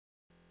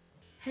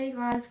Hey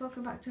guys,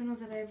 welcome back to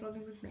another day of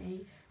vlogging with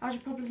me. As you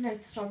probably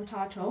noticed from the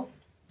title,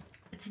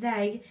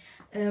 today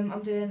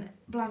I'm doing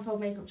Blindfold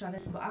makeup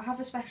challenge, but I have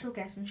a special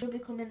guest and she'll be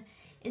coming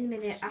in a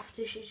minute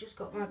after she's just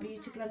got my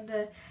beauty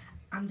blender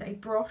and a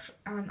brush,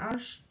 and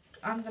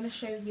I'm going to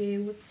show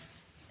you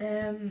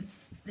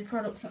the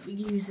products that we're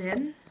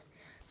using.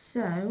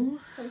 So,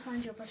 Can I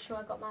find your brush so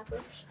I got my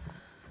brush?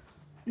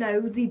 No,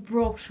 the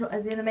brush,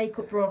 as in a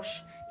makeup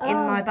brush, in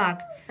my bag.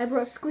 I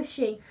brought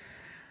squishy.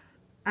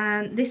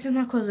 And this is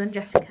my cousin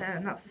Jessica,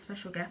 and that's a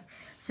special guest.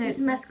 So It's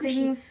my squishy.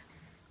 things,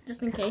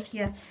 Just in case.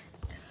 yeah,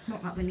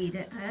 not that we need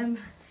it. Hey.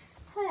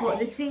 But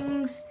the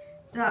things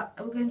that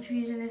we're going to be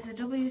using is the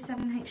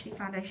W7 HD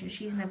foundation.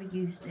 She's never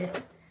used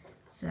it,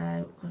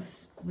 so because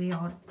we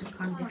are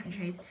kind of different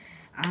shades.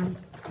 And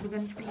we're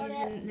going to be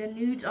using the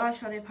nude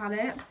eyeshadow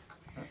palette,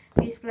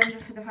 beauty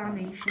blender for the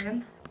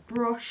foundation,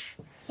 brush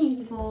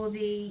for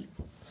the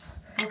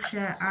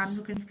blusher, and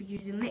we're going to be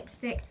using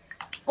lipstick.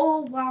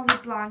 All while we're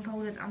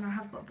blindfolded, and I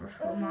have got a brush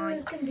for my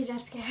It's going to be that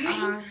scary.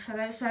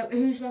 eyeshadow. So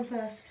who's going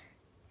first?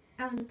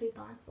 I'm going to be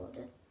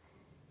blindfolded.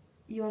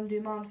 You want to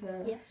do mine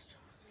first?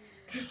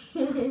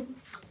 Yes.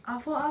 I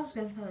thought I was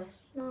going first.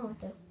 No,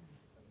 I don't.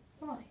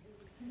 Why?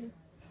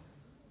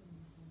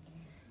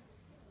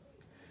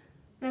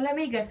 Now let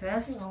me go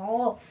first.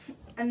 No.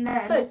 And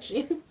then Don't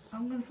you?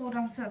 I'm going to fall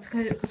down the stairs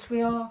because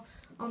we are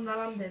on the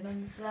landing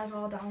and the stairs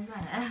are down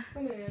there.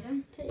 Come here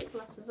then. Take your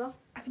glasses off.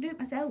 I can do it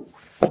myself.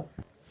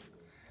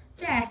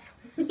 Yes.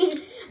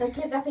 I'm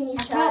kidnapping your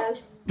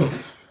child.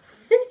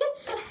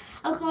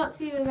 I can't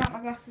see without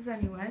my glasses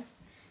anyway.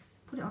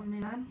 Put it on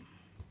me then.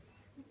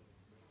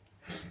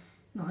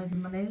 Not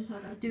even my nose.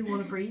 I do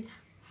want to breathe.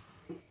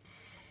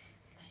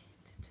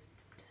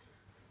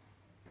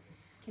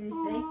 Can you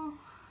see? Oh,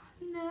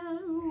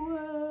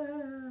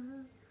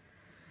 no.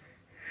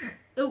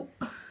 Oh.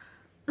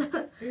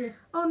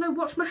 Oh no,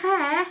 watch my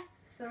hair.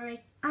 Sorry.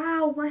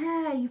 Ow, my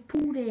hair, you've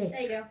pulled it.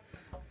 There you go.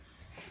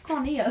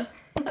 Can't hear.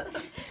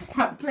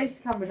 Right, place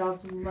the camera down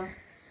somewhere.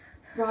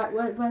 Right,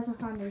 where's the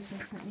foundation?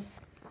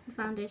 The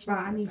foundation.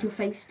 Right, I need your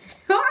face too.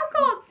 I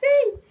can't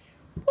see.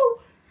 Oh.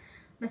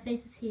 My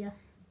face is here.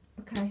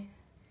 Okay.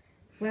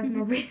 Where's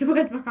my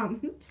where's my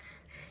hand?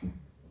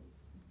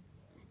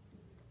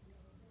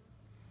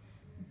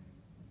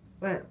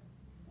 Well,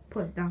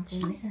 put it down for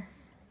me.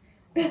 Jesus.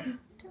 Don't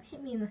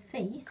hit me in the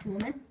face,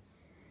 woman.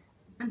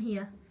 I'm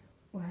here.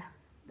 Where?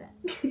 There.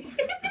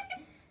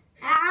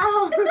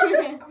 Ow!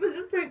 I'm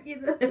gonna poke your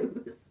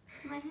nose.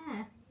 My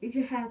hair. Is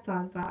your hair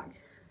tied back?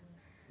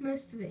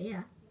 Most of it,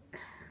 yeah.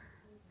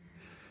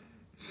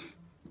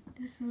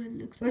 This is what it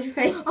looks Where's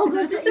like. your face? Oh,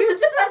 God, you were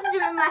just about to do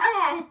it in my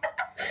hair.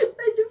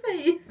 Where's your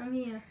face? I'm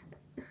here.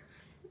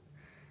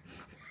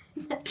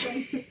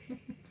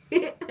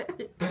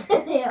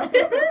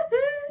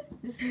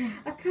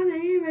 I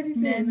can't hear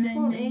anything. I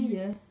can't hear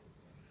you.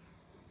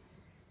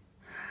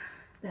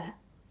 There.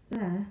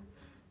 There.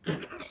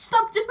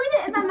 Stop doing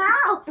it in my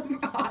mouth.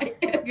 Right,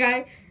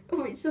 okay.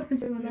 Which side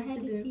do I My need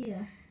head to is do?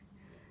 here.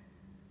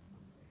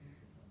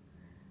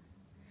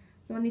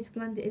 Do I need to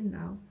blend it in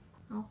now?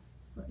 Oh,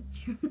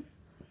 fudge.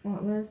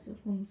 Right, where's the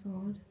one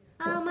side?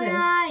 Oh, What's my this?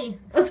 eye.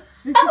 What's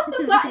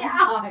that your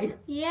eye?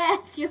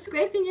 Yes, you're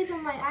scraping it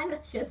on my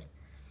eyelashes.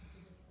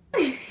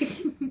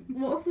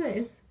 What's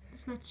this?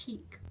 It's my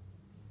cheek.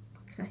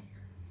 Okay.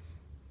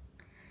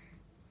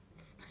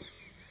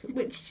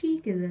 Which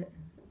cheek is it?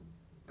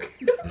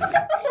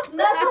 That's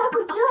my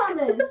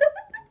pajamas.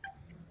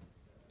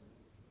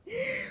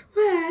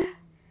 Where?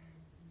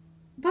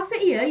 Pass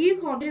it here, you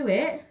can't do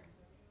it.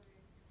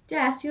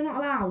 Jess, you're not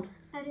allowed.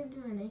 I didn't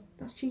do any.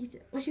 That's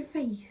cheating. What's your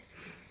face?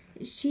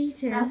 It's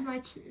cheating. That's my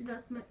cheek.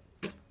 That's my...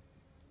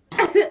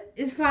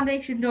 Is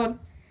foundation done?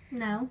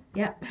 No.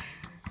 Yep.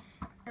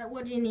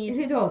 What do you need? Is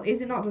it done?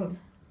 Is it not done?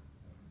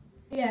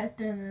 Yeah, it's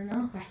done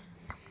enough. Okay.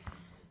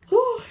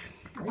 Whew.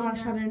 What you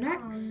Eyeshadow know?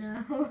 next.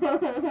 Oh,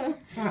 no.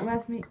 Right,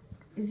 where's me?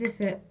 Is this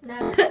it?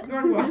 No.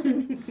 Wrong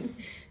one.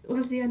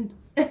 What's the end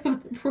of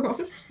the brush?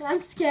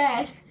 I'm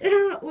scared.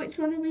 Which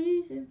one are we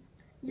using?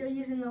 You're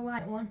using the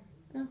white one.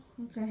 Oh,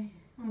 okay.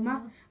 Oh, Am I?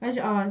 no. Where's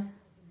your eyes?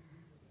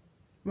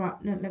 Right,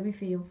 no, let me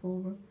feel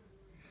for them.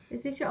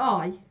 Is this your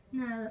eye?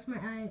 No, that's my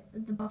eye,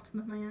 at the bottom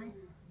of my eye.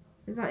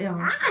 Is that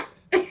your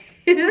eye?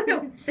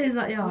 Is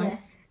that your eye?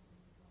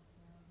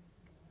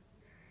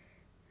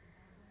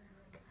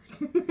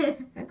 Yes.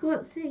 I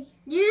can't see.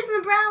 Use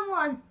the brown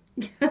one.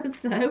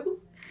 So?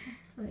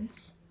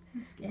 Fudge.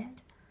 I'm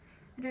scared.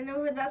 I don't know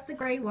whether that's the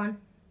grey one.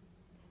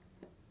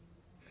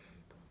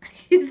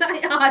 Is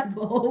that your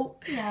eyeball?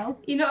 No.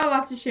 You're not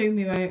allowed to show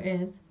me where it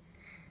is.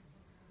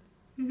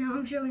 No,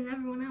 I'm showing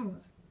everyone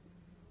else.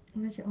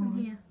 Where's your I'm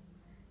eye? here.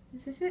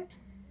 Is this it?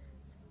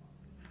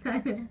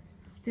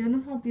 Doing a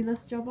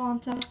fabulous job,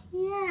 aren't I?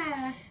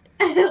 Yeah.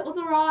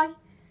 Other eye.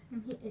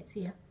 It's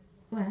here.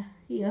 Where?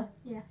 Here?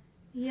 Yeah.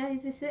 Here,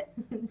 is this it?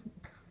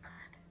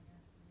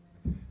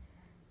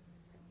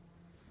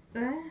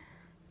 There.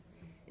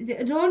 Is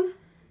it done?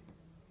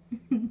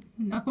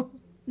 No.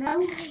 No?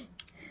 Which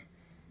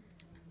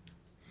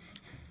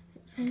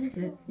one is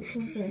it? Which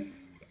one's this?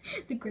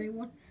 The grey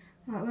one.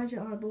 Right, where's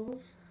your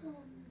eyeballs?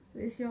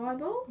 This your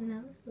eyeball?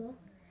 No, it's not.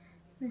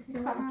 This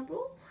your Can't.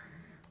 eyeball?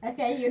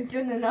 Okay, you've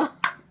done enough.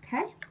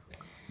 Okay.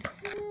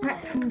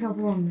 Next thing I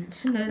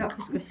want. No, that's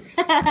a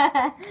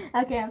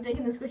squishy. Okay, I'm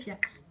taking the squishy.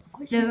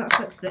 No, that's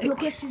lipstick. Your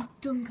squishy's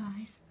done,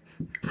 guys.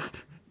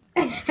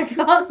 I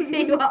can't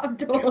see what I'm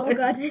doing. Oh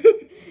god.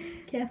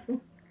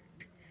 Careful.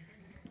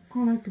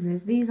 Can't open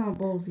this. These aren't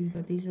balls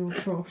either. These are all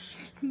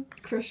crushed.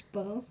 Crushed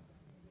balls.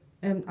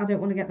 I don't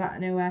want to get that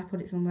anywhere.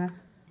 Put it somewhere.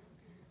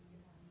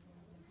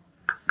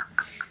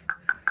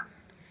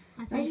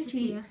 My Where's face your is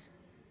here. cheeks?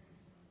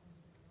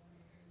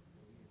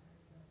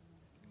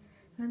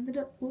 Ended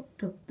up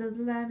walked up to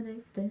the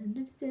lemonade stand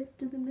and said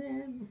to the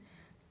man.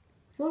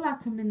 I feel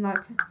like I'm in like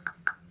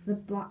the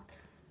black.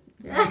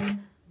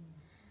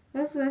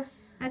 Where's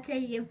this? Okay,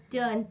 you've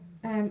done.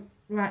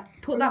 Right.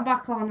 Put that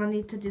back on. I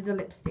need to do the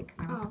lipstick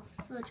now.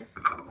 Oh, fudge, I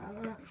forgot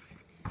about that.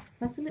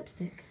 Where's the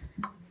lipstick?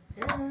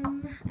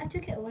 I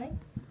took it away.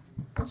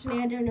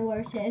 Actually, I don't know where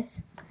it is.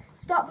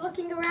 Stop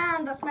looking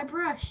around. That's my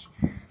brush.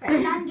 Right,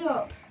 stand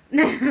up.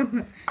 No.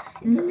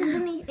 It's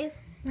underneath. It's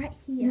right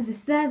No, here. the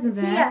stairs are It's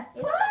there.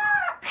 here.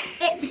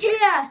 It's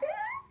here.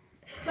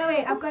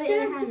 Wait, I've got it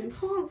in my I hand.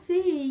 can't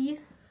see.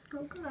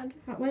 Oh god.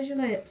 Right, where's your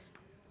lips?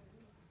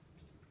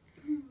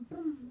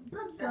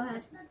 Go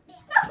ahead.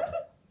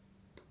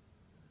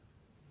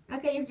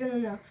 Okay, you've done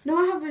enough. No,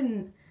 I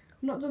haven't.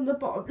 I've not done the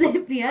bottom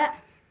lip yet.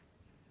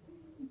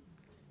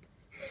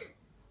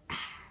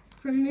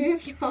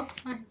 Remove your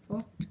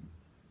blindfold.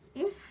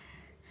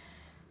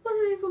 Let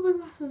me put my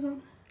glasses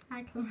on.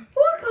 I can't.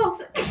 Oh, I can't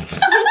see.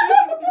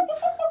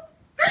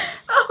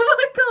 Oh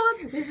my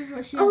god. This is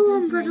what she has Oh, done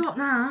I'm to bred me. up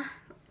now.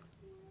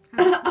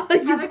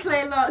 Have a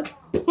clear look.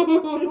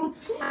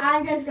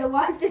 I'm going to go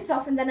wipe this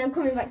off and then I'm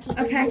coming back to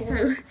you. Okay,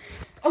 so,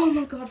 oh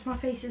my god, my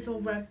face is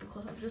all red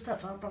because I've just had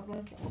to have that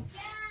blanket on.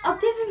 I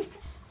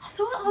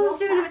thought I was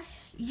doing it.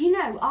 You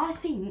know, I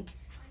think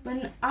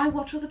when I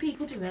watch other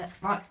people do it,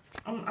 like,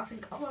 I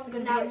think, oh, I'm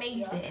going to be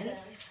amazing.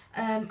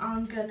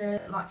 I'm going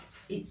to, like,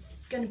 it's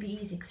going to be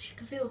easy because you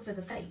can feel for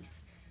the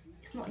face.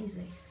 It's not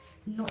easy.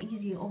 Not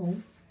easy at all.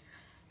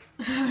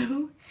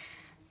 So,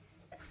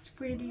 it's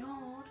really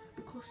hard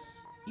because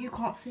you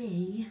can't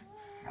see.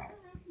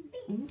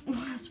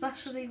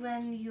 Especially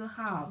when you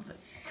have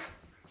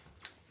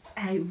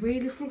a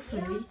really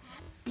fluffy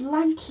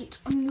blanket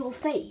on your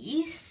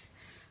face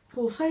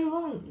for so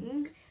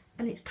long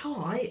and it's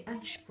tight,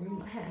 and she's pulling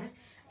my hair,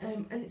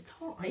 and it's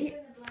tight,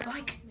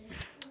 like,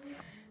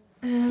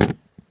 it's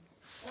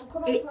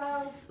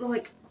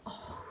like,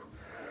 oh,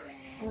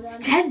 it's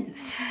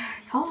tense,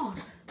 it's hard,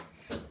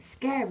 it's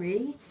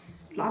scary,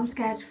 but I'm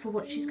scared for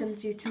what she's going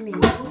to do to me.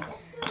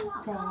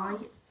 Right,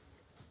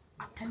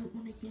 I don't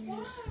want to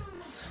use...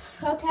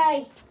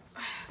 Okay.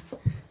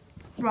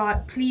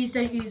 Right, please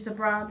don't use the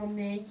brown on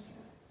me.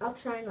 I'll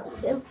try not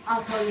to.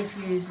 I'll tell you if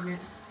you're using it.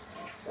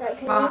 Right,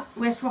 can But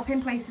we're swapping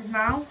places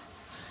now.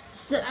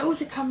 So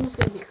the camera's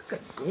going to be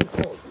focusing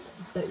on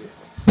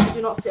both.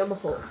 Do not sit on my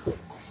foot.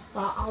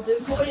 Right, I'll do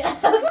it for you.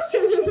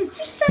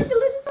 She's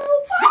strangling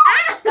herself.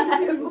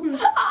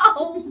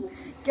 Ow!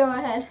 Go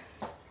ahead.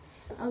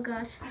 Oh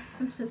god,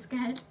 I'm so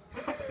scared.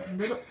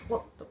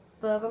 What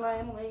the other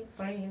line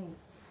saying?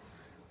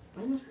 I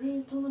must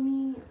be telling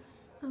me.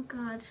 Oh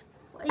god.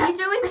 What are you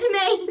doing to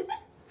me?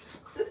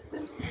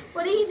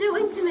 What are you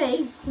doing to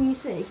me? Can you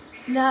see?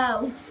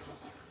 No.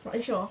 Are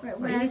you sure? Right,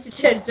 Right, you need where's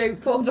to turn.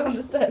 Don't fall down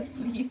the stairs,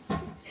 please. Do you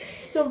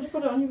want me to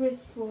put it on your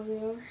wrist for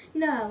you?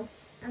 No.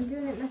 I'm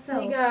doing it myself.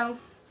 There you go.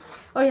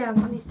 Oh yeah,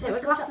 I need to take my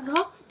glasses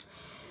off.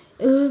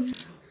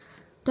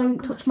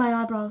 Don't touch my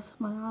eyebrows.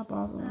 My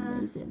eyebrows are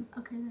amazing.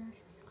 Okay,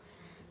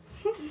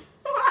 there it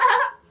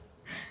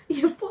is.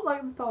 You put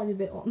like the tiny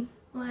bit on.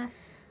 Where?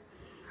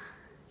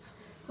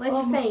 Where's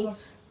Oh your my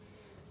face?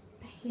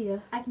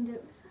 Here. I can do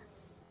it myself.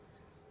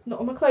 Not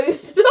on my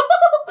clothes. No!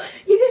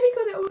 You nearly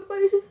got it on my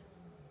clothes.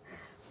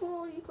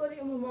 Oh, you got it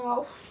on my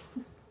mouth.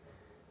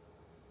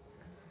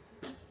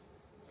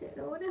 Don't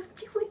know what I'm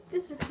doing.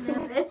 This is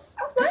nervous.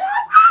 That's my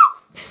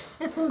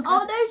eyebrow!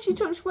 Oh no, she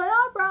touched my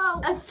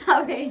eyebrow. I'm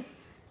sorry.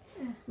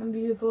 Remember,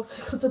 you've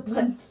also got to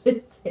blend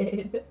this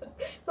in.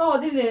 It's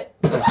hard, isn't it?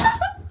 Did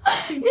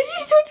she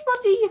touch my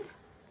teeth?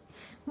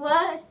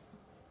 What?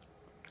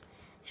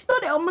 She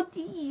got it on my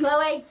teeth.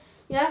 Chloe.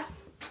 Yeah.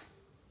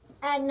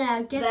 And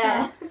now get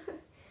There.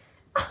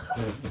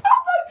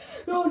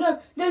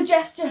 up. No,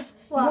 Jess. You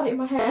What? got it in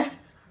my hair.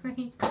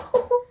 Sorry.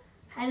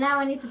 And now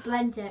I need to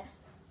blend it.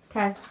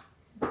 Okay,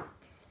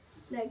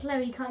 Look,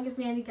 Chloe, you can't give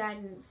me any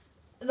guidance.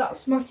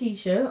 that's my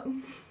t-shirt.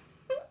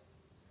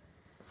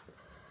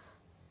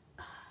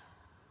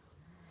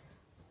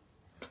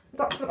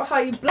 That's not how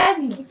you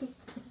blend.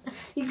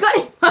 You got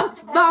it in my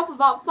mouth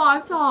about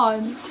 5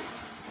 times.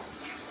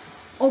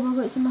 Oh my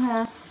god, it's in my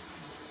hair.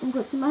 Oh my god,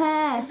 it's in my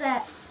hair. Is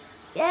it?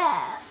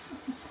 Yeah.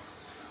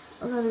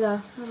 Oh, there we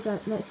go.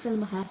 No, it's still in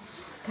my hair.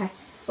 Okay.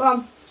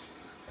 Well,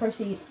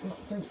 proceed.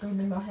 Don't go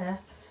in my hair.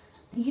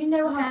 You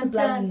know Okay, how to I'm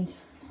blend.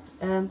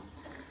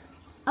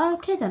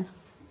 Okay then.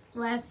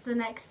 Where's the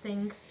next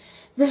thing?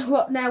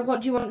 What now?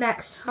 What do you want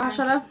next?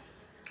 Eyeshadow.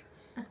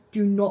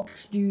 Do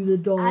not do the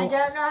dark. I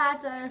don't know how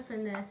to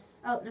open this.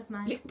 Oh, never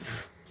mind.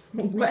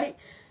 Wait.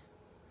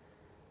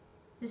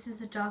 This is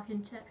the dark,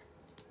 isn't it?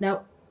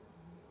 No.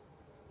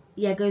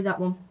 Yeah, go that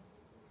one.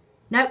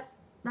 No,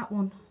 that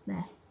one.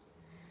 There.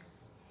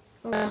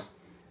 Oh.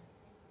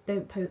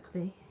 Don't poke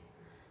me.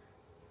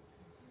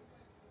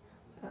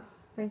 Oh,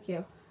 thank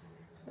you.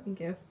 Thank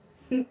you.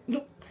 I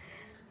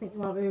think you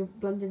might be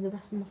blending the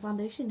rest of my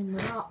foundation in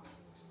with that.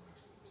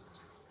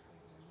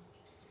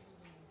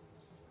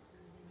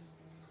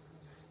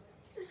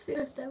 This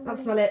feels so That's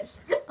weird. my lips.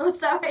 Oh,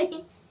 sorry.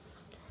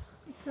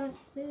 I can't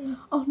see.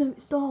 Oh no,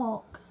 it's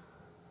dark.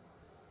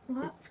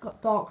 What? It's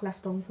got dark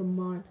left on from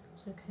mine.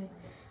 It's okay.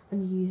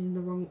 And you're using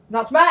the wrong.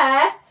 That's my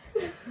hair.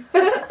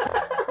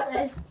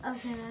 There's the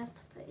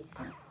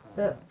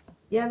face.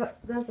 Yeah,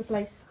 there's a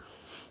place.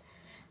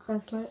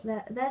 There's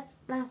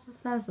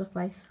the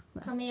place.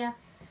 Come here.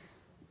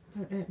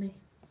 Don't hurt me.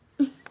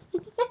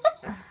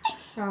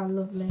 Oh,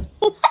 lovely.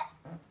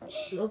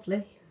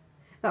 Lovely.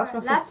 That's my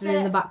Right, last sister in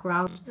the bit.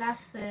 background.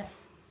 Last bit.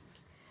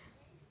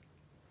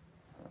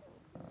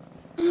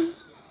 Thank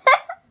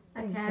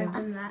Okay, you. I've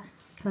done that.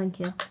 Thank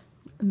you.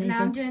 Amazing.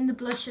 Now I'm doing the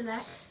blusher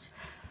next.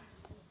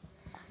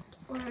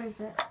 Where is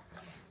it?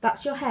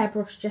 That's your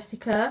hairbrush,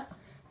 Jessica.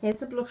 Here's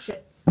the blusher.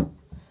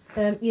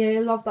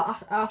 You love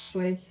that,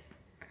 Ashley.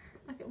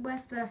 Okay,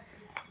 where's the...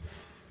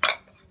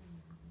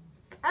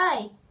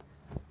 Hey!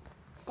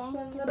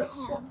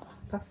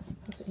 Pass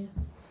it here.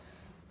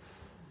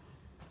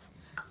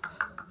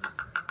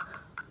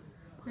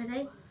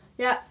 Ready?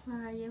 Yeah.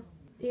 Where are you?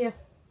 Yeah.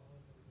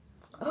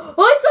 Oh,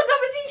 he's got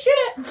down my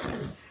t-shirt!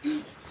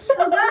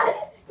 Oh God!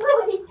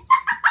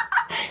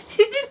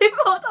 She nearly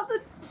fell down the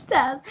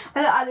stairs.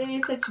 I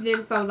nearly said she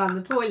nearly fell down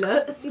the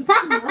toilet. I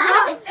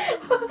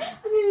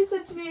nearly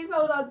said she nearly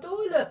fell down the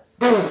toilet.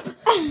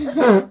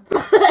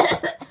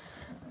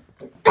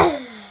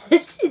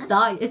 She's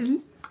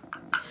dying.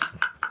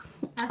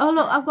 Oh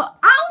look, I've got...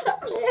 Ow!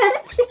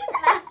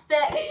 Last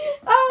bit.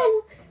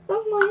 Ow!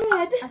 That's my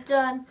head. I've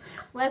done.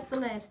 Where's the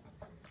lid?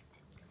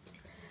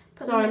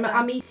 Put the Sorry, lid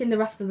I'm on. eating the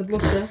rest of the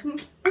blusher.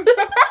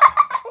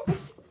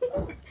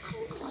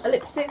 A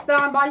lipstick's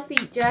down by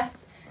feet,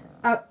 Jess.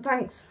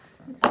 Thanks.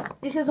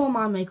 This is all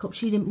my makeup.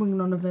 She didn't bring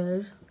none of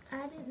hers.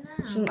 I didn't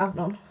know. Shouldn't have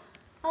none.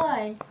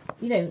 Oi.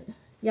 You don't.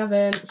 You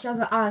have she has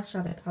an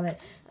eyeshadow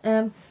palette.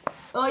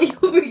 Oh,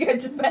 you're going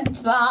to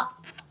bench that.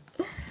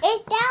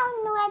 It's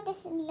down where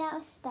this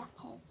little step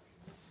is.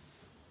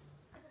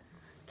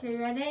 Okay,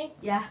 ready?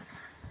 Yeah.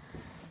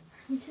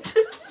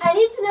 I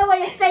need to know where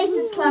your face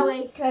is,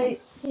 Chloe. Okay,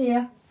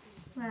 here.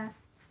 Where?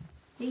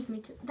 Lead me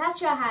to.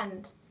 That's your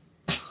hand.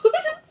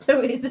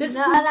 So is it?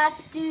 Not allowed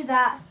to do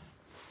that.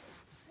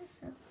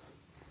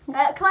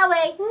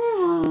 Chloe.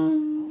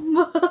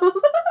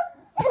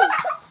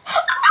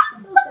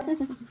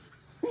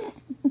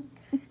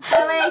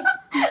 Chloe.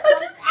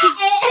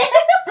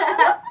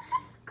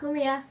 Come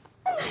here.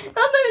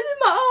 Oh no, it's in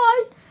my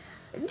eye.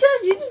 Jess,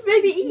 you just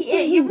maybe eat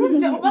it. You rubbed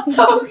it on my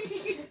tongue.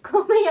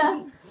 Come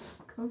here.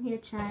 Come here,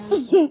 child.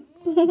 It's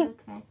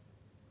okay.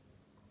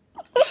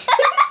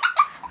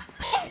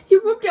 You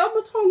rubbed it on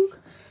my tongue.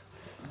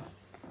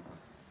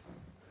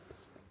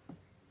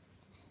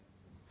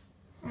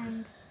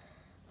 And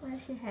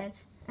where's your head?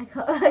 I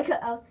got.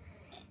 Oh.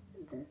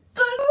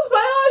 That's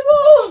my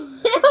eyeball.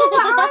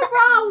 My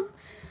eyebrows.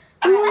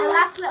 Right, the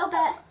last little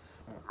bit.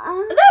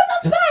 No,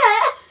 that's fair.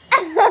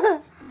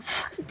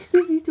 I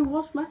need to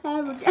wash my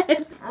hair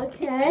again.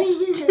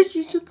 Okay. Jess,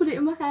 you should put it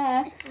in my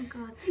hair. Oh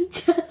God.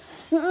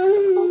 Jess.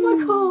 Oh my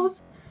God.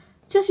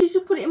 Jess, you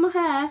should put it in my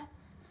hair.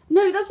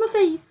 No, that's my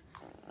face.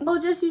 Oh,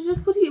 Jess, you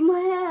just put it in my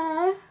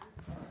hair.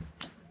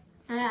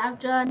 Alright, I'm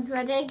done.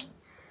 Ready?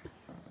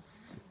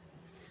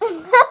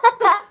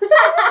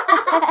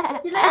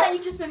 You look like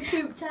you've just been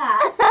pooped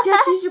at.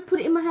 Jess, you should put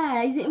it in my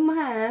hair. Is it in my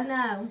hair?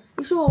 No.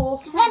 You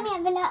sure? Let me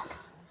have a look.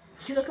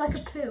 You look like a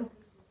poo.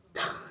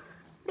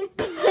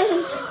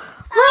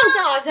 Well,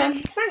 guys,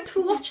 thanks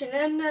for watching,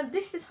 and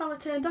this is how it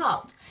turned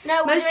out.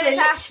 No, we're doing it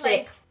to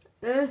Ashley.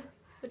 We're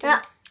doing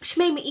it. She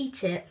made me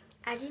eat it.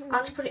 I didn't I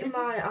had to put it in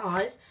my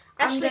eyes.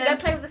 Ashley, and, go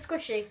play with the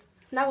squishy.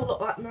 Now I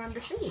look like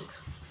Miranda Sings.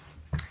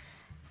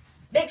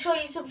 Make sure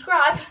you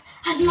subscribe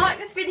and like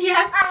this video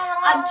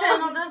and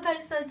turn on the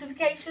post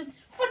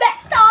notifications for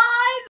next time.